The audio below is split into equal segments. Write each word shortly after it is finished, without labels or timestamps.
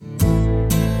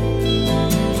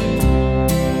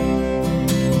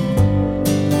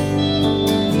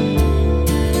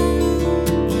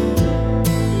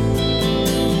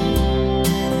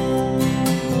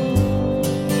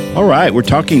All right, we're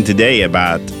talking today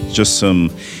about just some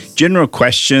general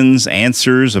questions,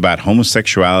 answers about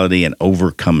homosexuality and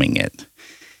overcoming it.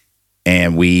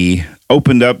 And we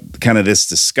opened up kind of this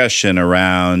discussion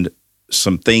around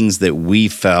some things that we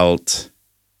felt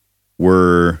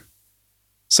were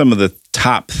some of the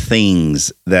top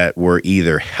things that were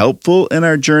either helpful in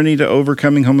our journey to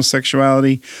overcoming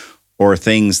homosexuality or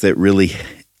things that really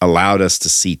allowed us to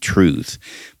see truth.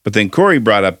 But then Corey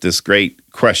brought up this great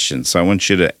question. So I want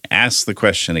you to ask the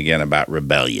question again about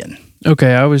rebellion.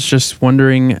 Okay, I was just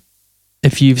wondering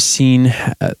if you've seen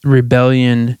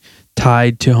rebellion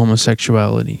tied to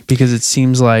homosexuality, because it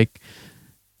seems like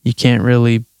you can't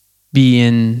really be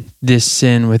in this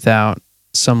sin without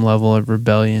some level of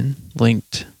rebellion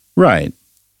linked. Right.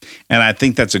 And I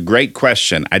think that's a great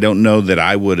question. I don't know that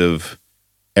I would have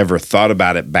ever thought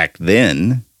about it back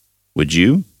then. Would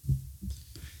you?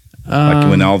 Like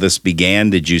when all this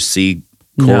began, did you see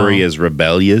Corey as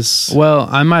rebellious? Well,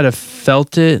 I might have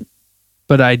felt it,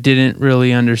 but I didn't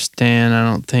really understand. I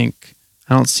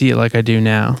don't see it like I do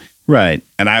now. Right.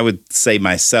 And I would say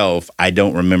myself, I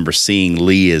don't remember seeing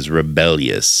Lee as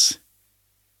rebellious.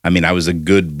 I mean, I was a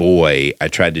good boy. I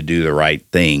tried to do the right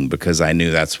thing because I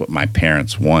knew that's what my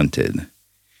parents wanted.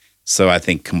 So I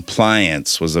think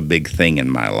compliance was a big thing in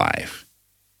my life.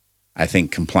 I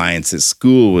think compliance at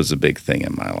school was a big thing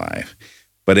in my life.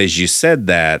 But as you said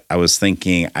that, I was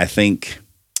thinking, I think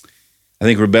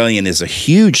rebellion is a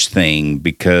huge thing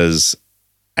because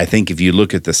I think if you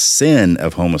look at the sin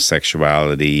of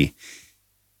homosexuality,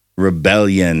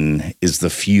 rebellion is the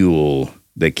fuel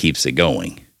that keeps it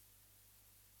going.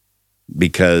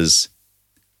 Because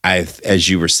as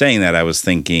you were saying that, I was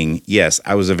thinking, yes,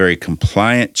 I was a very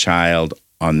compliant child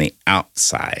on the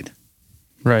outside.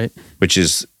 Right. Which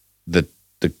is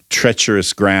the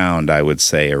treacherous ground, I would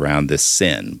say, around this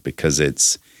sin, because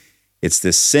it's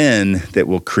this sin that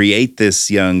will create this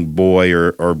young boy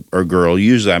or girl.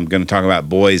 Usually I'm going to talk about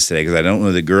boys today because I don't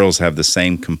know that girls have the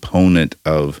same component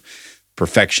of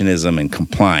perfectionism and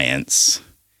compliance.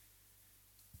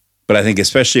 But I think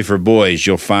especially for boys,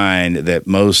 you'll find that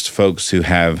most folks who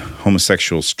have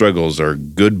homosexual struggles are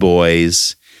good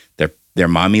boys. Their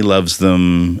mommy loves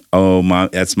them. Oh,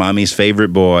 that's mommy's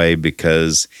favorite boy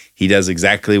because he does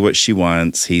exactly what she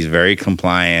wants. He's very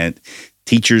compliant.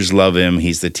 Teachers love him.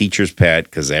 He's the teacher's pet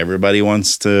because everybody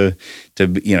wants to,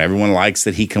 everyone likes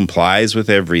that he complies with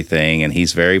everything, and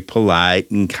he's very polite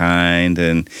and kind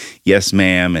and yes,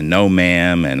 ma'am, and no,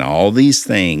 ma'am, and all these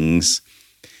things.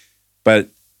 But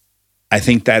I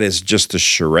think that is just a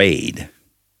charade.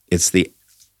 It's the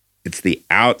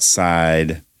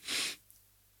outside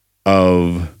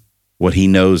of what he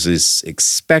knows is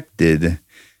expected,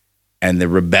 and the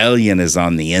rebellion is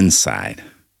on the inside.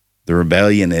 The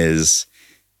rebellion is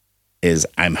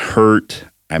I'm hurt,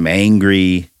 I'm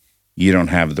angry, you don't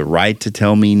have the right to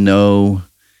tell me no.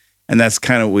 And that's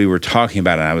kind of what we were talking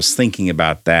about, and I was thinking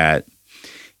about that,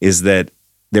 is that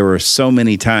there were so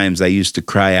many times I used to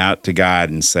cry out to God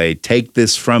and say, take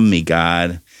this from me,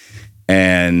 God.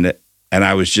 And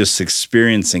I was just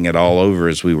experiencing it all over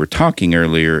as we were talking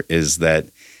earlier, is that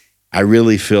I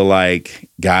really feel like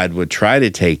God would try to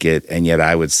take it, and yet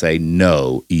I would say,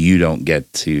 no, you don't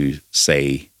get to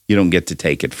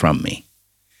take it from me,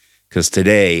 because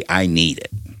today I need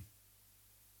it.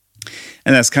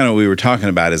 And that's kind of what we were talking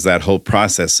about, is that whole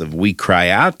process of we cry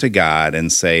out to God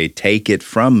and say, take it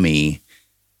from me.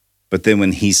 But then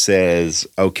when he says,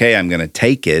 okay, I'm going to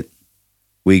take it,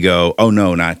 we go, oh,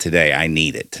 no, not today. I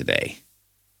need it today.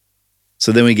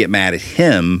 So then we get mad at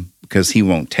him because he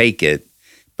won't take it,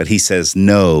 but he says,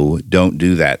 no, don't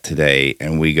do that today.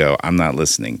 And we go, I'm not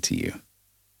listening to you.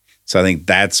 So I think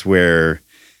that's where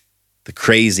the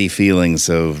crazy feelings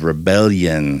of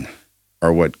rebellion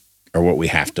are what we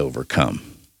have to overcome,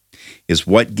 is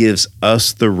what gives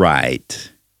us the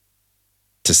right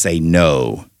to say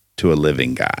no to a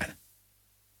living God.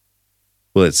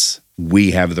 Well,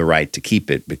 we have the right to keep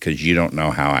it because you don't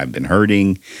know how I've been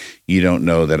hurting. You don't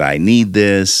know that I need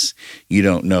this. You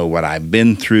don't know what I've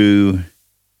been through.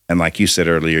 And like you said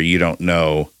earlier, you don't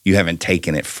know, you haven't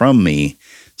taken it from me,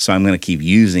 so I'm going to keep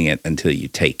using it until you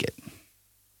take it.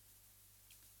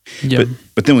 Yeah.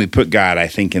 But then we put God, I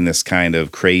think, in this kind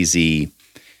of crazy,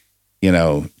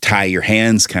 tie your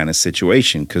hands kind of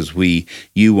situation, because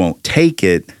you won't take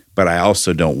it, but I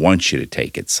also don't want you to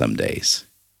take it some days.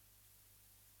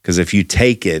 Because if you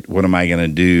take it, what am I going to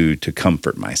do to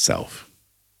comfort myself?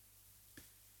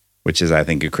 Which is, I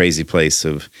think, a crazy place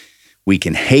of, we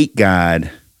can hate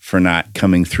God for not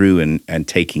coming through and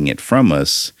taking it from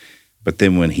us, but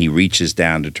then when he reaches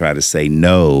down to try to say,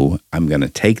 no, I'm going to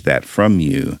take that from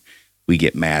you, we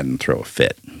get mad and throw a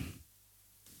fit.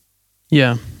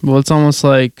 Yeah. Well, it's almost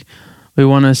like we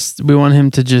want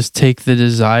him to just take the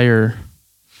desire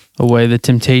away, the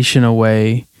temptation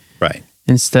away, Right.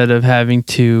 instead of having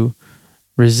to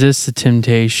resist the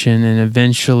temptation, and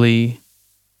eventually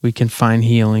we can find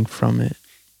healing from it.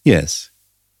 Yes.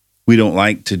 We don't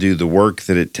like to do the work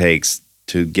that it takes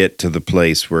to get to the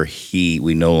place where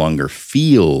we no longer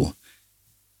feel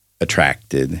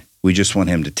attracted. We just want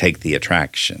him to take the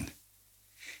attraction.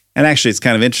 And actually, it's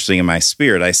kind of interesting in my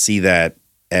spirit. I see that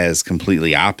as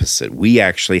completely opposite. We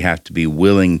actually have to be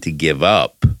willing to give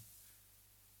up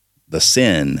the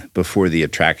sin before the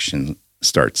attraction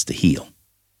starts to heal.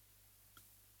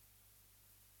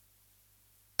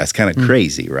 That's kind of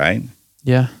crazy, right?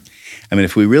 Yeah. I mean,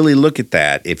 if we really look at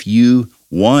that, if you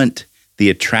want the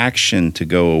attraction to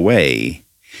go away,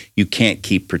 you can't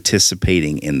keep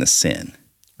participating in the sin.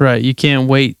 Right. You can't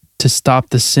wait to stop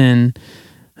the sin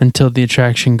until the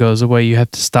attraction goes away. You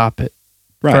have to stop it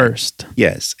first.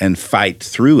 Yes, and fight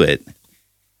through it,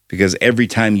 because every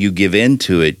time you give in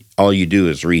to it, all you do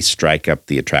is re-strike up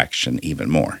the attraction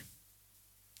even more.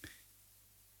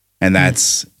 And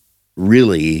that's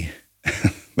really,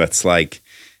 that's like,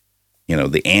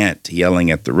 the ant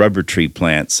yelling at the rubber tree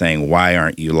plant saying, "Why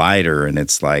aren't you lighter?" And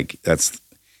it's like, it's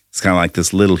kind of like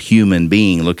this little human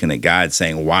being looking at God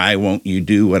saying, "Why won't you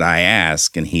do what I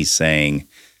ask?" And he's saying,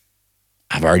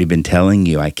 "I've already been telling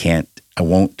you, I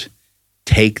won't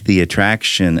take the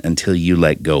attraction until you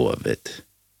let go of it.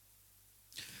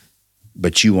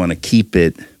 But you want to keep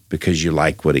it because you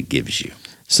like what it gives you."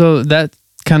 So that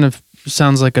kind of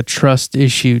sounds like a trust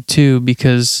issue too,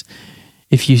 because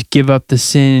if you give up the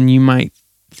sin, you might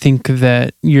think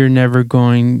that your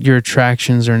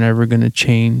attractions are never going to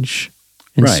change.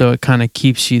 And so it kind of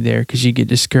keeps you there because you get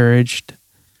discouraged.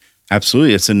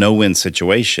 Absolutely. It's a no-win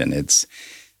situation.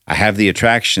 I have the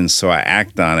attraction, so I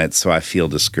act on it, so I feel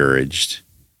discouraged.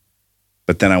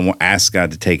 But then I ask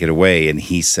God to take it away, and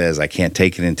he says, "I can't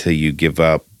take it until you give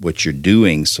up what you're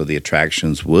doing, so the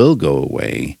attractions will go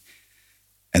away."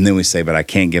 And then we say, "But I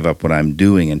can't give up what I'm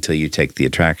doing until you take the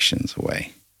attractions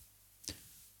away."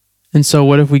 And so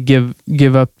what if we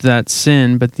give up that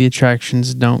sin, but the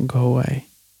attractions don't go away?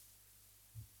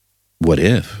 What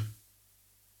if?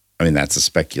 I mean, that's a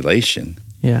speculation.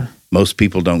 Yeah. Most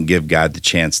people don't give God the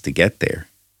chance to get there.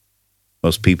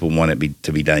 Most people want it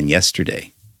to be done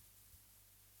yesterday.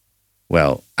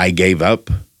 Well, I gave up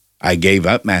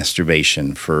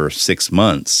masturbation for 6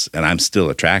 months, and I'm still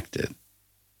attracted.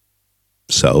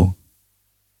 So,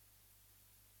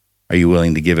 are you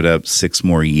willing to give it up 6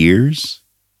 more years?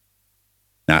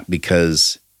 Not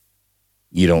because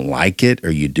you don't like it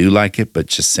or you do like it, but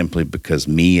just simply because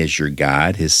me as your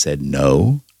God has said,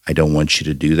 "No, I don't want you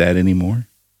to do that anymore."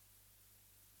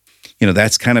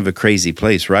 That's kind of a crazy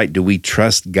place, right? Do we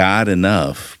trust God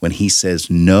enough when he says,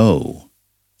 "No,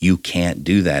 you can't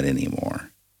do that anymore"?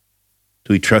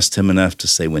 Do we trust him enough to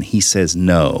say, when he says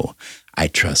no, I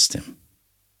trust him?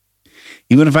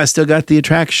 Even if I still got the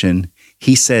attraction,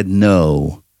 he said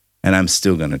no, and I'm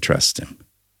still going to trust him.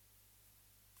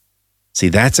 See,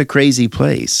 that's a crazy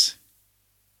place,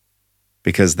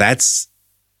 because that's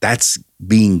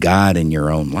being God in your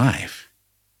own life.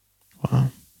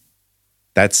 Wow.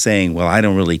 That's saying, "Well, I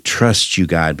don't really trust you,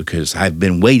 God, because I've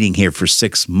been waiting here for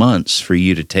 6 months for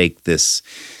you to take this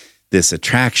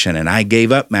attraction, and I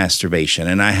gave up masturbation,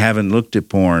 and I haven't looked at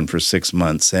porn for 6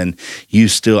 months, and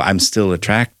I'm still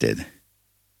attracted."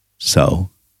 So,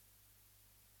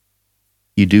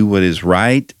 you do what is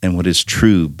right and what is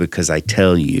true because I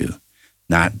tell you,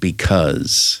 not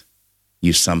because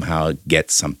you somehow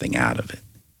get something out of it.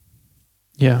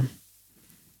 Yeah.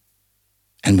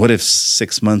 And what if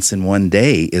 6 months and 1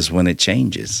 day is when it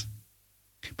changes?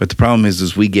 But the problem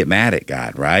is we get mad at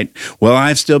God, right? "Well,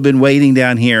 I've still been waiting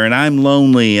down here, and I'm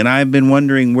lonely, and I've been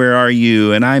wondering, where are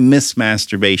you? And I miss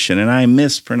masturbation, and I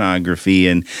miss pornography,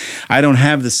 and I don't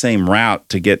have the same route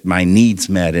to get my needs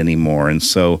met anymore. And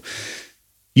so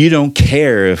you don't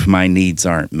care if my needs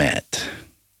aren't met."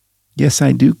 Yes,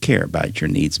 I do care about your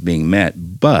needs being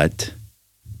met, but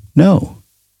no,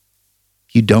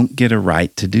 you don't get a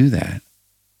right to do that.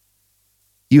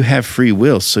 You have free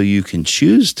will, so you can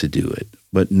choose to do it.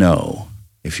 But no,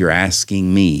 if you're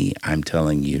asking me, I'm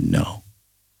telling you no.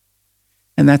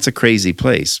 And that's a crazy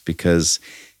place, because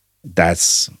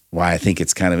that's why I think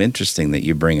it's kind of interesting that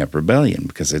you bring up rebellion,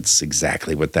 because it's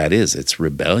exactly what that is. It's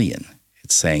rebellion.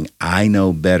 It's saying, "I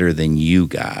know better than you,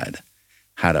 God,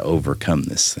 how to overcome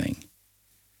this thing."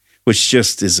 Which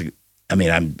just is,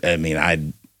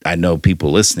 I know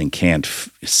people listening can't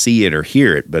see it or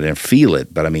hear it, but feel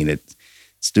it. But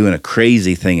it's doing a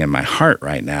crazy thing in my heart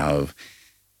right now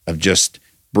of just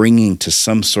bringing to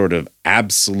some sort of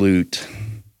absolute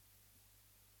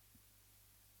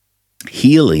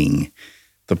healing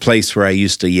the place where I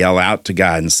used to yell out to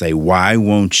God and say, why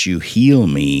won't you heal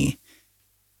me?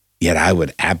 Yet I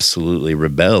would absolutely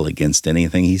rebel against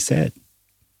anything he said.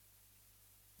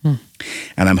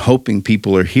 And I'm hoping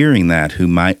people are hearing that who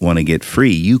might want to get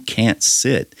free. You can't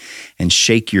sit and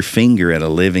shake your finger at a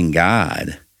living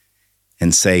God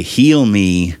and say, heal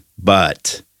me,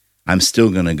 but I'm still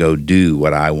going to go do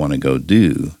what I want to go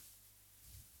do.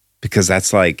 Because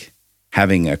that's like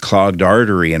having a clogged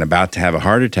artery and about to have a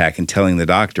heart attack and telling the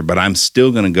doctor, but I'm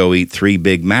still going to go eat 3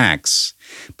 Big Macs,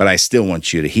 but I still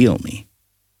want you to heal me.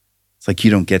 It's like you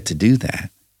don't get to do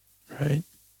that. Right.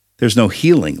 There's no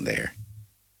healing there.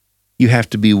 You have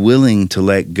to be willing to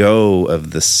let go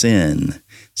of the sin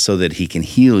so that he can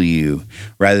heal you,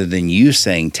 rather than you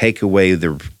saying, take away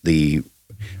the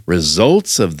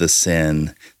results of the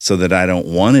sin so that I don't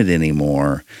want it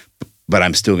anymore, but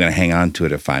I'm still going to hang on to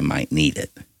it if I might need it.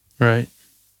 Right.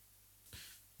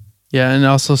 Yeah, and it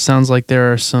also sounds like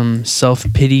there are some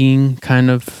self-pitying kind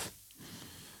of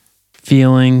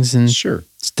feelings and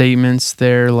statements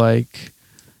there, like,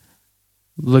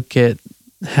 look at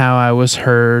how I was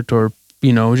hurt, or,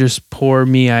 just poor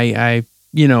me. I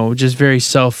just very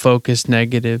self-focused,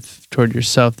 negative toward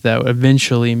yourself that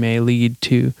eventually may lead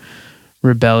to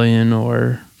rebellion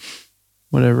or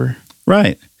whatever.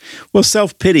 Right. Well,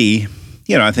 self-pity,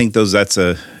 I think that's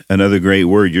another great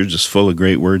word. You're just full of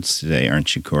great words today,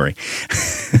 aren't you, Corey?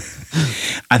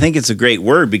 I think it's a great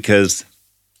word because,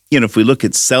 if we look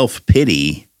at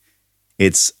self-pity,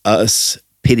 it's us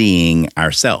pitying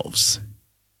ourselves.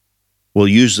 Well,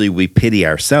 usually we pity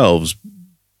ourselves,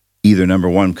 either number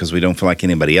one, because we don't feel like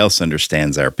anybody else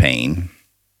understands our pain,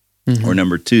 or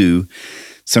number two,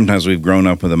 sometimes we've grown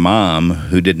up with a mom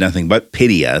who did nothing but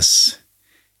pity us,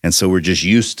 and so we're just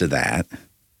used to that.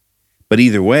 But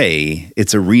either way,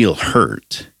 it's a real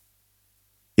hurt.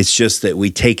 It's just that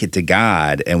we take it to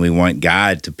God, and we want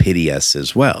God to pity us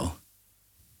as well.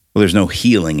 Well, there's no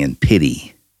healing in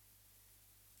pity.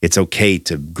 It's okay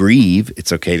to grieve.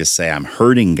 It's okay to say, I'm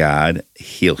hurting, God.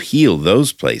 He'll heal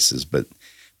those places. But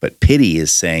pity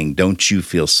is saying, don't you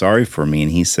feel sorry for me?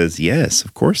 And he says, yes,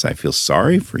 of course I feel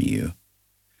sorry for you.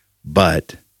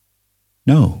 But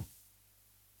no,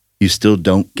 you still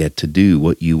don't get to do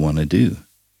what you want to do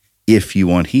if you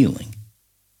want healing.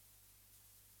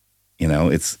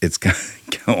 It's kind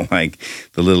of like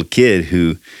the little kid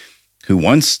who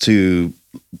wants to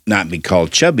not be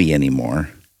called chubby anymore,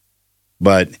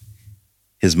 but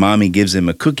his mommy gives him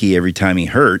a cookie every time he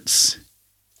hurts.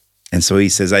 And so he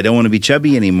says, I don't want to be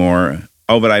chubby anymore.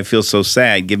 Oh, but I feel so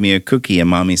sad. Give me a cookie. And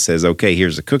mommy says, okay,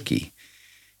 here's a cookie.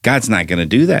 God's not going to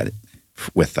do that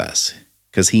with us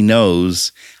because he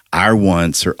knows our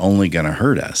wants are only going to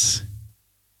hurt us.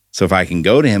 So if I can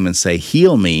go to him and say,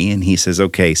 heal me, and he says,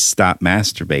 okay, stop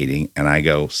masturbating. And I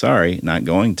go, sorry, not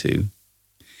going to.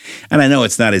 And I know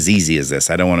it's not as easy as this.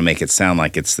 I don't want to make it sound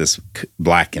like it's this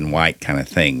black and white kind of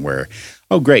thing where,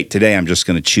 oh, great, today I'm just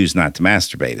going to choose not to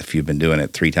masturbate if you've been doing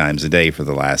it 3 times a day for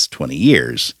the last 20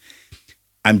 years.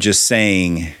 I'm just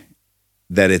saying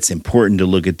that it's important to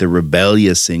look at the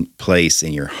rebellious place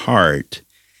in your heart,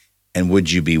 and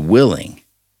would you be willing,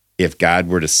 if God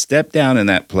were to step down in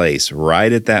that place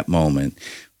right at that moment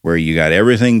where you got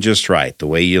everything just right, the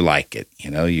way you like it.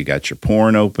 You got your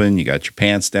porn open, you got your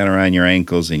pants down around your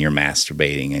ankles, and you're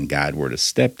masturbating, and God were to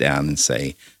step down and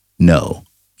say, no,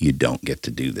 you don't get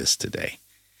to do this today.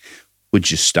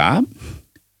 Would you stop,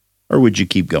 or would you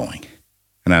keep going?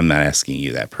 And I'm not asking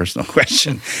you that personal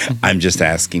question. I'm just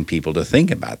asking people to think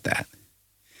about that.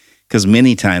 Because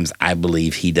many times I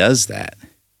believe he does that.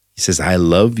 He says, I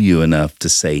love you enough to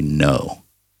say no.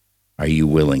 Are you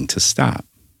willing to stop?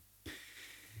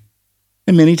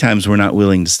 And many times we're not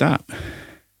willing to stop.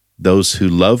 Those who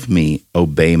love me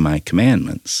obey my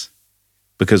commandments,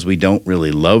 because we don't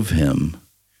really love him.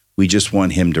 We just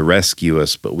want him to rescue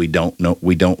us, but we don't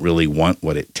really want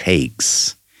what it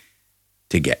takes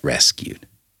to get rescued.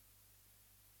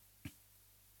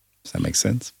 Does that make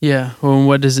sense? Yeah. Well,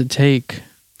 what does it take?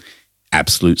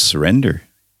 Absolute surrender.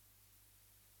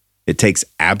 It takes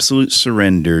absolute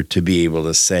surrender to be able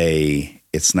to say,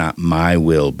 it's not my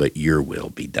will, but your will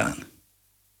be done.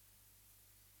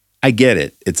 I get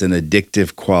it. It's an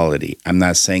addictive quality. I'm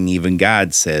not saying even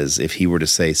God says if he were to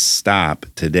say stop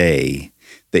today,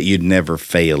 that you'd never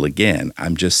fail again.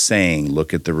 I'm just saying,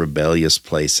 look at the rebellious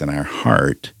place in our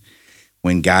heart.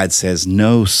 When God says,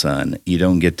 no, son, you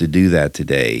don't get to do that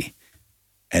today,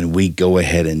 and we go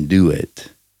ahead and do it,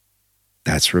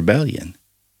 that's rebellion.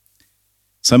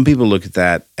 Some people look at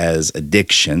that as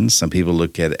addiction. Some people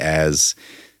look at it as,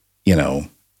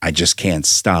 I just can't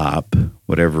stop,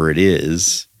 whatever it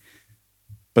is.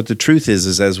 But the truth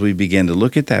is as we begin to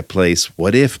look at that place,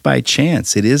 what if by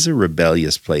chance it is a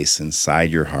rebellious place inside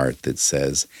your heart that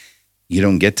says, you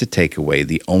don't get to take away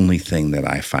the only thing that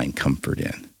I find comfort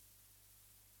in?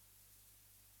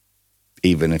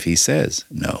 Even if he says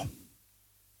no.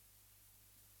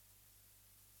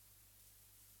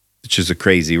 Which is a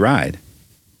crazy ride.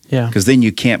 Yeah. Because then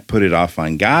you can't put it off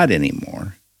on God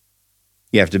anymore.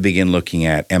 You have to begin looking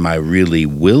at, am I really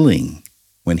willing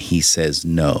when he says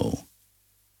no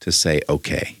to say,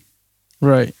 okay.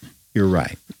 Right. You're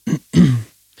right.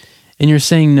 And you're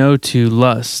saying no to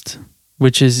lust,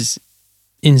 which is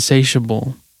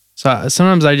insatiable. So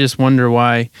sometimes I just wonder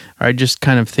why, or I just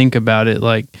kind of think about it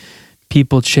like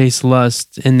people chase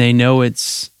lust and they know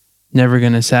it's never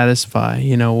going to satisfy.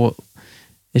 You know,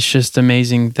 it's just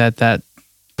amazing that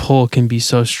pull can be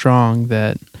so strong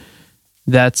that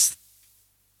that's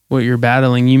what you're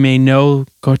battling. You may know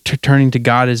turning to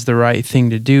God is the right thing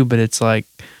to do, but it's like,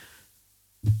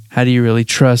 how do you really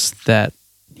trust that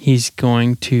he's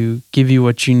going to give you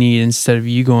what you need instead of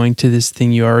you going to this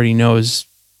thing you already know is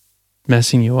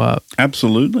messing you up?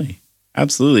 Absolutely.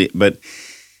 Absolutely. But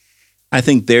I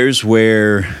think there's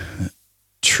where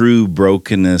true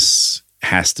brokenness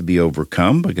has to be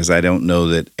overcome, because I don't know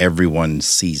that everyone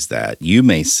sees that. You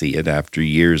may see it after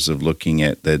years of looking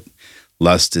at that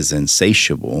lust is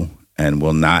insatiable and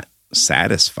will not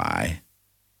satisfy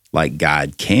like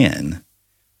God can.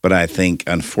 But I think,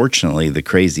 unfortunately, the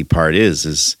crazy part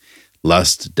is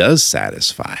lust does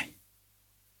satisfy.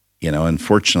 You know,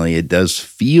 unfortunately, it does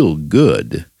feel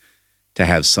good to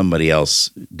have somebody else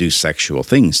do sexual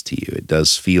things to you. It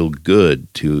does feel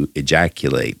good to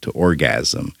ejaculate, to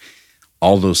orgasm.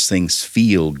 All those things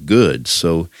feel good.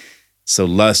 So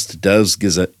lust does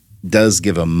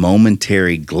give a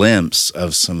momentary glimpse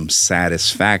of some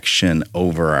satisfaction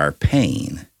over our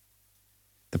pain.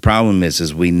 The problem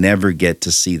is we never get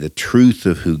to see the truth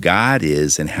of who God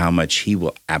is and how much he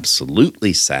will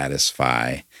absolutely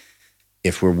satisfy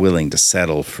if we're willing to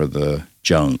settle for the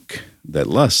junk that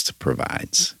lust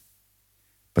provides.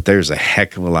 But there's a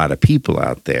heck of a lot of people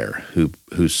out there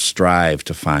who strive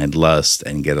to find lust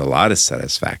and get a lot of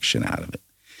satisfaction out of it.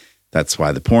 That's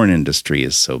why the porn industry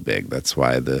is so big. That's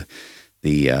why the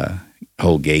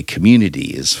whole gay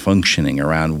community is functioning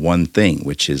around one thing,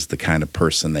 which is the kind of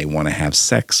person they want to have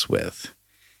sex with.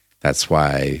 That's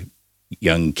why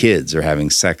young kids are having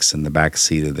sex in the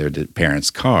backseat of their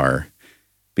parents' car,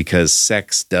 because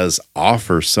sex does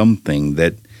offer something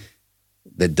that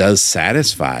does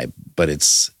satisfy, but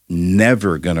it's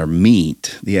never going to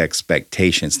meet the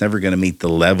expectation. It's never going to meet the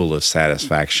level of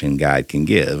satisfaction God can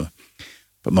give.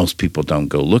 But most people don't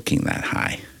go looking that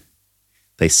high.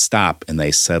 They stop and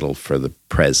they settle for the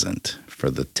present, for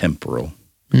the temporal.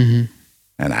 Mm-hmm.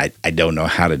 And I don't know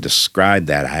how to describe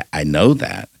that. I know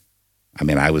that. I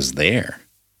mean, I was there.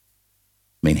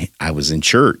 I mean, I was in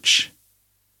church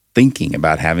thinking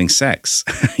about having sex,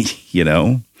 you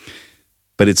know?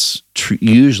 But it's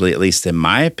usually, at least in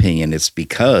my opinion, it's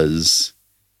because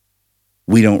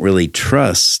we don't really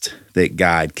trust that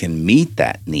God can meet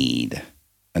that need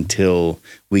until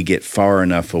we get far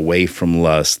enough away from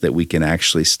lust that we can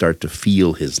actually start to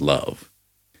feel his love.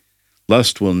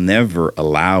 Lust will never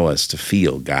allow us to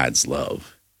feel God's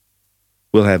love.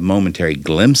 We'll have momentary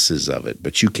glimpses of it,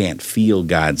 but you can't feel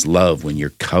God's love when you're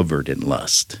covered in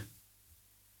lust.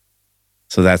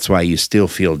 So that's why you still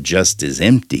feel just as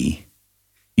empty.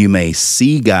 You may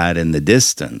see God in the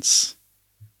distance,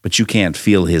 but you can't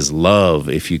feel his love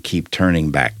if you keep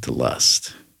turning back to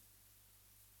lust.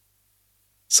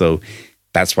 So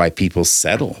that's why people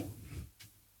settle.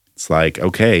 It's like,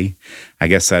 okay, I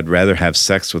guess I'd rather have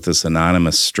sex with this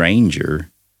anonymous stranger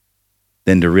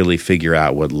than to really figure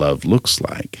out what love looks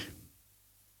like,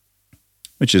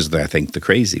 which is, I think, the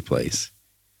crazy place.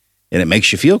 And it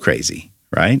makes you feel crazy,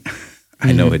 right? Mm-hmm.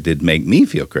 I know it did make me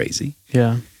feel crazy.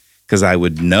 Yeah. Because I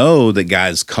would know that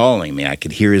God's calling me. I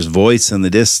could hear his voice in the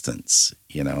distance,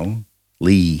 you know,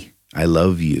 Lee, I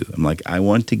love you. I'm like, I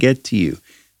want to get to you.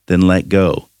 Then let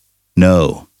go.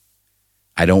 No,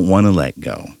 I don't want to let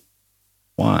go.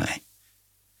 Why?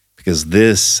 Because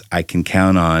this I can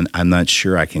count on. I'm not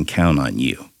sure I can count on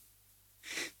you.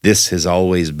 This has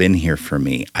always been here for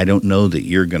me. I don't know that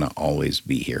you're going to always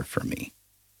be here for me.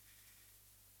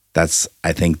 That's,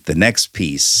 I think, the next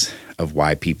piece of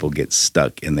why people get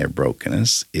stuck in their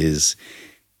brokenness is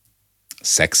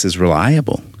sex is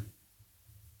reliable.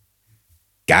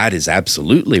 God is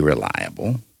absolutely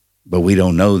reliable, but we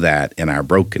don't know that in our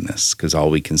brokenness because all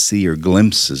we can see are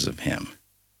glimpses of him.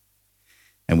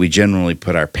 And we generally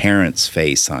put our parents'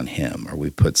 face on him, or we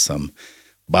put some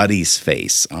buddy's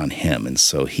face on him. And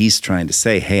so he's trying to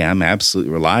say, hey, I'm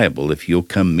absolutely reliable. If you'll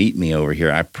come meet me over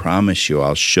here, I promise you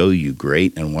I'll show you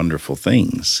great and wonderful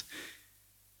things.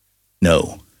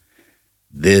 No,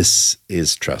 this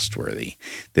is trustworthy.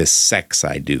 This sex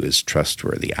I do is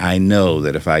trustworthy. I know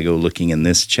that if I go looking in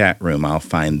this chat room, I'll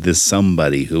find this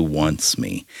somebody who wants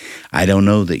me. I don't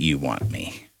know that you want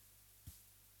me.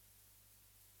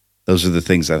 Those are the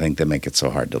things I think that make it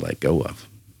so hard to let go of.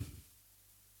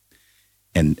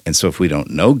 And so if we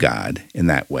don't know God in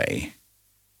that way,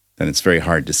 then it's very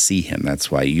hard to see him. That's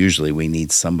why usually we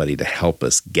need somebody to help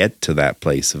us get to that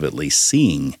place of at least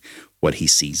seeing what he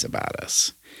sees about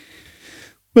us.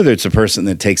 Whether it's a person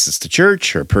that takes us to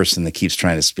church or a person that keeps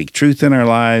trying to speak truth in our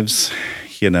lives,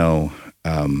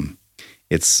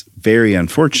 it's very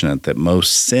unfortunate that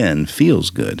most sin feels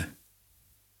good.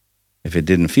 If it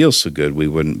didn't feel so good, we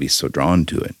wouldn't be so drawn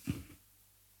to it.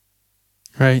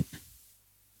 Right.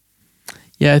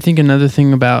 Yeah, I think another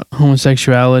thing about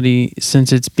homosexuality,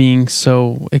 since it's being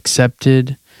so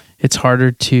accepted, it's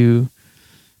harder to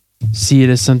see it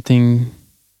as something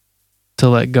to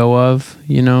let go of.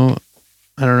 I don't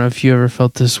know if you ever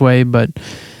felt this way, but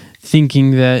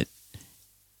thinking that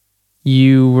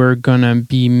you were going to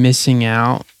be missing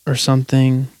out or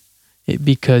something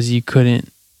because you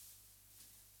couldn't,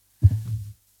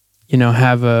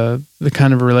 have the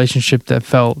kind of a relationship that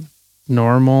felt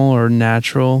normal or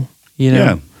natural.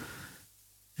 Yeah.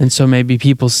 And so maybe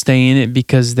people stay in it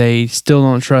because they still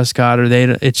don't trust God, or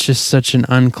it's just such an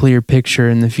unclear picture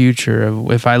in the future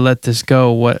of, if I let this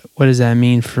go, what does that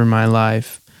mean for my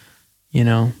life?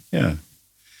 Yeah.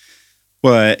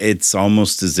 Well, it's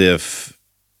almost as if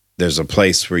there's a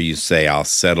place where you say, I'll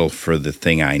settle for the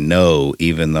thing I know,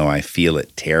 even though I feel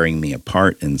it tearing me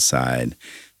apart inside,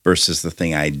 versus the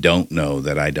thing I don't know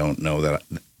that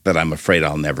that I'm afraid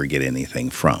I'll never get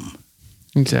anything from.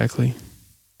 Exactly.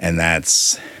 And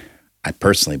I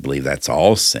personally believe that's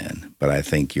all sin, but I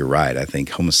think you're right. I think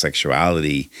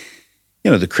homosexuality,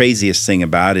 the craziest thing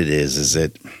about it is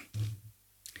that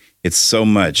it's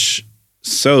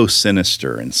so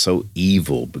sinister and so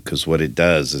evil, because what it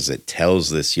does is it tells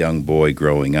this young boy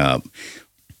growing up,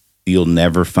 you'll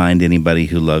never find anybody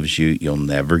who loves you. You'll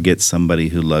never get somebody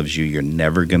who loves you. You're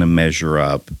never going to measure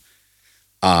up.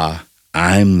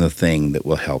 I'm the thing that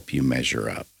will help you measure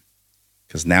up.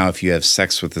 Because now if you have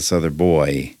sex with this other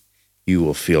boy, you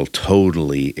will feel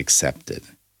totally accepted.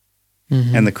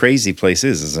 Mm-hmm. And the crazy place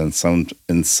is in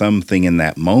something in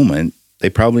that moment, they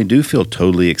probably do feel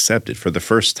totally accepted. For the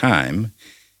first time,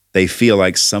 they feel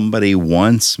like somebody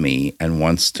wants me and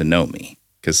wants to know me,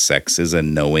 because sex is a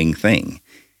knowing thing.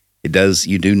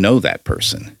 You do know that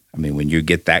person. I mean, when you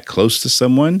get that close to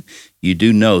someone, you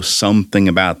do know something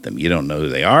about them. You don't know who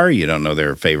they are. You don't know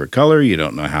their favorite color. You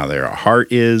don't know how their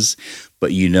heart is,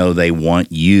 but you know they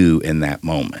want you in that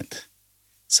moment.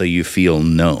 So you feel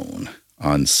known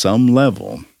on some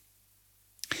level.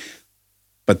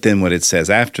 But then what it says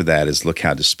after that is, look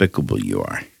how despicable you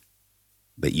are,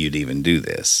 that you'd even do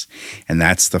this. And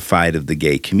that's the fight of the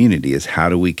gay community, is how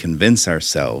do we convince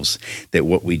ourselves that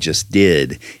what we just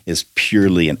did is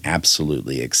purely and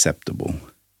absolutely acceptable,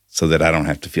 so that I don't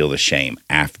have to feel the shame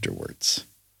afterwards.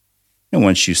 And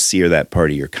once you sear that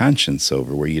part of your conscience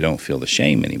over where you don't feel the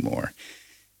shame anymore,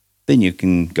 then you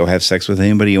can go have sex with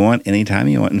anybody you want, anytime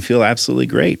you want, and feel absolutely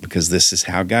great, because this is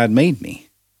how God made me.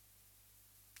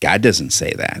 God doesn't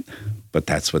say that, but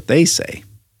that's what they say.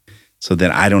 So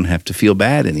then I don't have to feel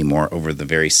bad anymore over the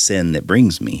very sin that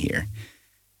brings me here.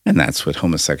 And that's what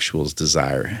homosexuals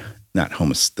desire.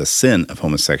 The sin of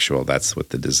homosexual, that's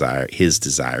what his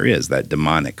desire is, that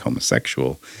demonic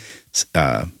homosexual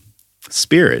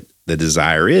spirit. The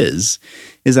desire is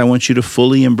I want you to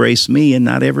fully embrace me and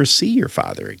not ever see your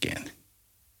father again.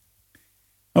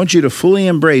 I want you to fully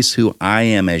embrace who I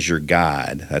am as your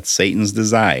God. That's Satan's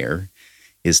desire,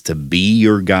 is to be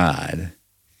your God. And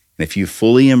if you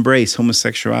fully embrace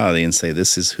homosexuality and say,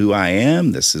 this is who I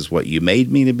am, this is what you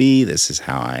made me to be, this is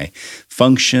how I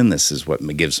function, this is what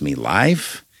gives me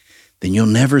life, then you'll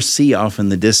never see off in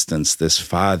the distance this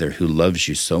Father who loves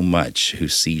you so much, who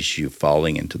sees you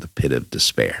falling into the pit of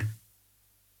despair.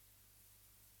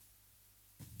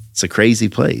 It's a crazy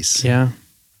place. Yeah.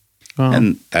 Well,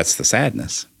 and that's the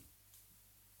sadness.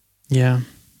 Yeah.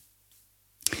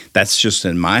 That's just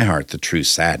in my heart the true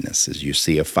sadness, is you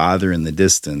see a father in the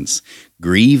distance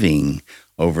grieving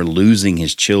over losing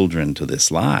his children to this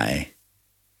lie.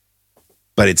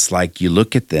 But it's like you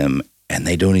look at them and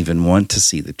they don't even want to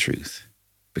see the truth,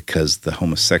 because the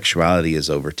homosexuality has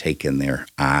overtaken their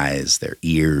eyes, their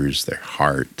ears, their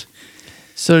heart.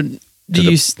 So to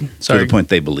the point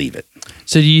they believe it.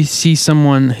 So do you see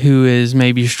someone who is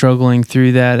maybe struggling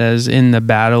through that as in the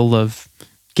battle of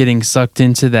getting sucked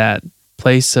into that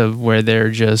place of where they're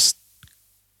just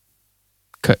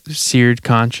seared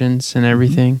conscience and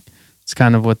everything? Mm-hmm. It's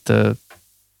kind of what the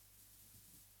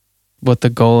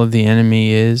goal of the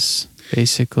enemy is,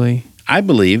 basically. I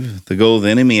believe the goal of the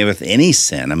enemy with any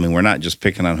sin, I mean, we're not just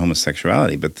picking on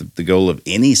homosexuality, but the goal of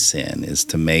any sin is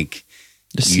to make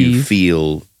you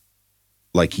feel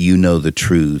like you know the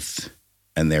truth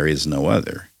and there is no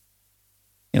other.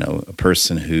 You know, a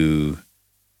person who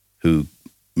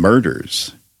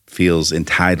murders feels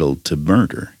entitled to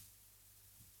murder.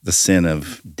 The sin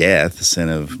of death, the sin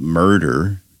of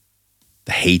murder,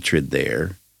 the hatred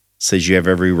there, says you have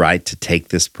every right to take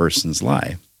this person's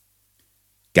life.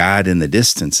 God in the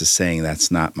distance is saying,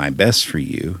 that's not my best for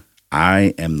you.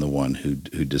 I am the one who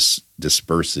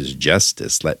disperses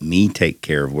justice. Let me take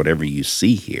care of whatever you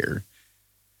see here.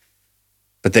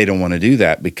 But they don't want to do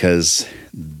that because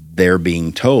they're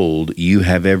being told, you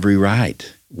have every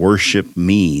right. Worship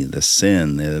me, the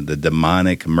sin, the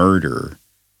demonic murder.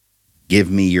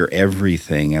 Give me your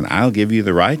everything, and I'll give you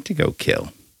the right to go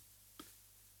kill.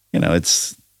 You know,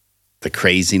 it's the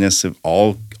craziness of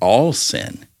all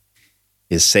sin.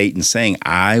 Is Satan saying,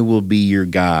 I will be your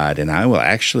God, and I will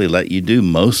actually let you do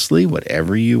mostly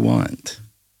whatever you want.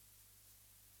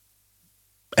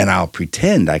 And I'll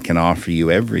pretend I can offer you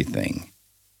everything.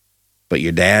 But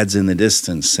your dad's in the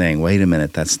distance saying, wait a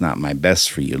minute, that's not my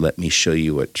best for you. Let me show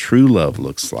you what true love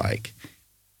looks like.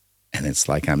 And it's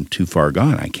like I'm too far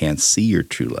gone. I can't see your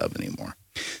true love anymore.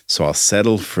 So I'll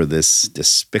settle for this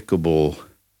despicable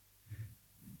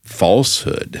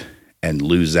falsehood and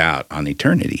lose out on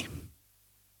eternity.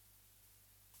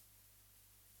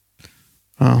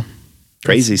 Wow.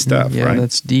 Crazy stuff, yeah, right?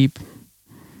 That's deep.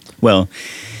 Well,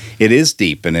 it is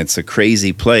deep, and it's a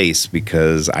crazy place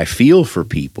because I feel for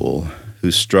people who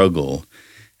struggle,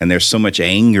 and there's so much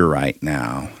anger right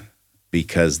now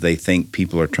because they think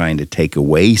people are trying to take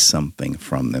away something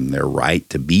from them, their right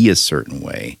to be a certain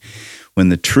way, when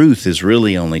the truth is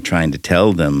really only trying to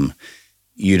tell them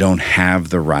you don't have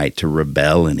the right to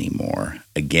rebel anymore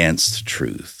against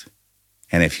truth.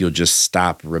 And if you'll just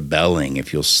stop rebelling,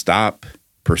 if you'll stop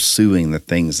pursuing the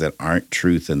things that aren't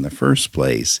truth in the first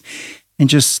place, and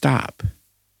just stop.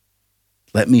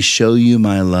 Let me show you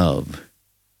my love.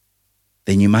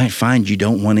 Then you might find you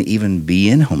don't want to even be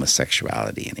in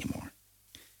homosexuality anymore.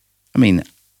 I mean,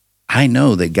 I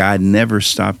know that God never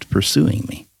stopped pursuing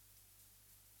me.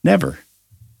 Never.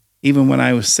 Even when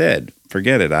I was said,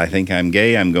 forget it, I think I'm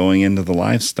gay, I'm going into the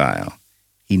lifestyle.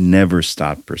 He never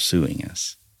stopped pursuing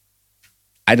us.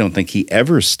 I don't think he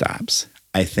ever stops.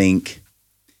 I think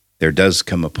there does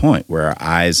come a point where our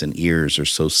eyes and ears are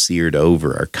so seared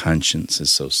over, our conscience is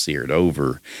so seared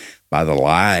over by the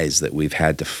lies that we've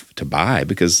had to buy.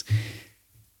 Because,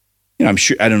 you know, I'm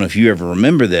sure, I don't know if you ever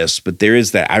remember this, but there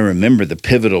is that, I remember the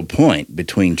pivotal point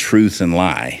between truth and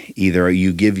lie. Either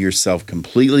you give yourself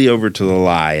completely over to the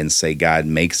lie and say, God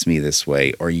makes me this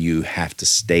way, or you have to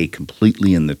stay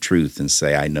completely in the truth and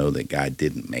say, I know that God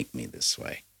didn't make me this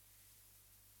way.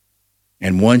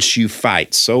 And once you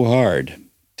fight so hard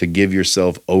to give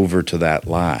yourself over to that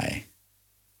lie,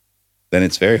 then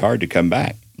it's very hard to come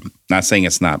back. Not saying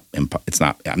I'm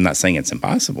not saying it's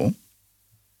impossible.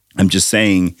 I'm just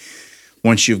saying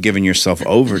once you've given yourself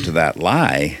over to that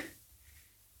lie,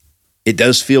 it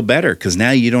does feel better because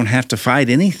now you don't have to fight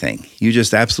anything. You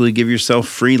just absolutely give yourself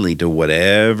freely to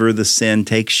whatever the sin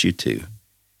takes you to.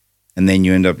 And then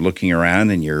you end up looking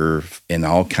around and you're in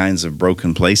all kinds of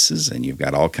broken places and you've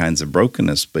got all kinds of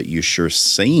brokenness, but you sure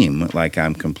seem like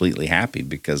I'm completely happy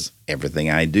because everything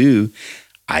I do,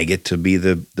 I get to be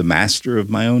the master of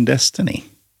my own destiny.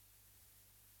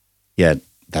 Yet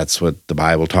that's what the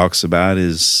Bible talks about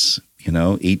is, you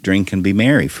know, eat, drink, and be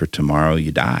merry, for tomorrow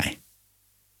you die.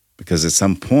 Because at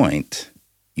some point,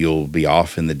 you'll be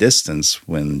off in the distance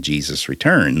when Jesus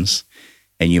returns,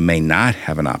 and you may not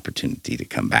have an opportunity to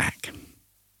come back.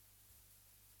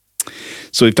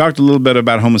 So we've talked a little bit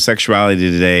about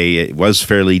homosexuality today. It was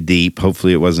fairly deep.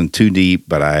 Hopefully it wasn't too deep,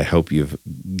 but I hope you've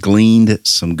gleaned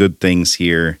some good things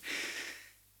here.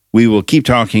 We will keep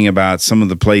talking about some of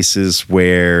the places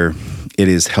where it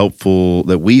is helpful,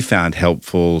 that we found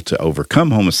helpful to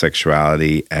overcome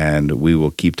homosexuality, and we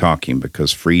will keep talking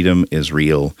because freedom is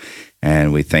real,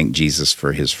 and we thank Jesus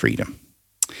for his freedom.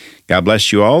 God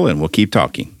bless you all, and we'll keep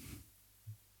talking.